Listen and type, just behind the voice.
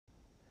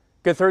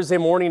Good Thursday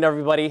morning,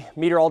 everybody.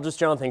 Meteorologist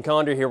Jonathan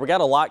Conder here. We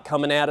got a lot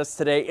coming at us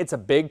today. It's a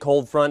big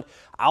cold front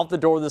out the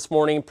door this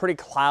morning. Pretty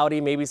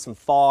cloudy, maybe some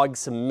fog,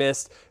 some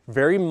mist.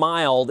 Very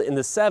mild in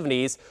the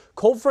 70s.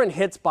 Cold front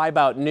hits by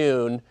about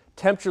noon.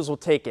 Temperatures will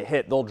take a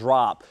hit. They'll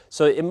drop.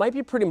 So it might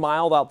be pretty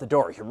mild out the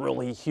door.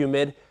 Really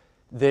humid,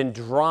 then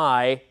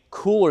dry,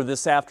 cooler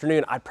this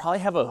afternoon. I'd probably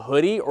have a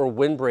hoodie or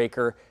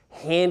windbreaker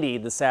handy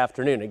this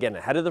afternoon. Again,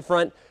 ahead of the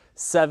front,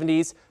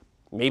 70s.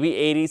 Maybe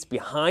 80s.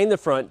 Behind the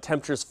front,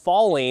 temperatures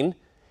falling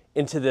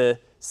into the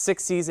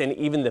 60s and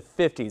even the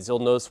 50s. You'll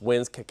notice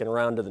winds kicking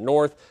around to the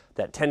north,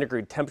 that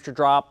 10-degree temperature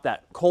drop.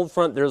 That cold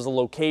front, there's a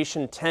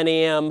location, 10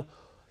 a.m.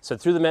 So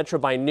through the metro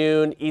by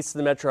noon, east of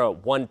the metro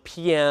at 1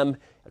 p.m.,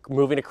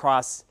 moving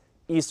across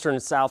eastern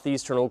and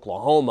southeastern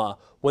Oklahoma.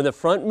 When the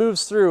front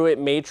moves through, it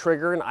may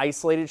trigger an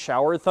isolated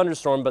shower or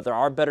thunderstorm, but there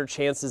are better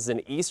chances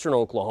in eastern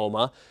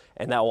Oklahoma,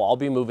 and that will all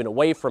be moving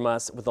away from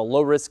us with a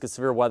low risk of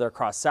severe weather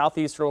across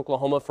southeastern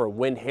Oklahoma for a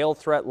wind hail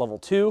threat level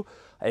 2,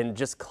 and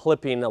just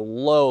clipping a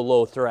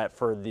low threat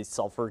for the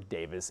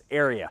Sulphur-Davis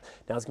area.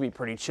 Now it's going to be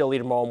pretty chilly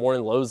tomorrow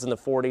morning, lows in the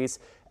 40s,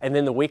 and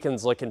then the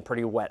weekend's looking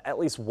pretty wet. At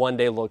least one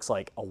day looks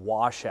like a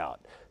washout.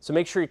 So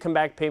make sure you come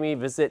back, pay me a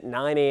visit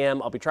 9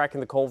 a.m. I'll be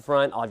tracking the cold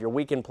front. I'll have your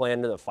weekend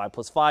planned to the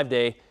 5+5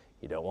 day.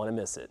 You don't want to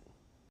miss it.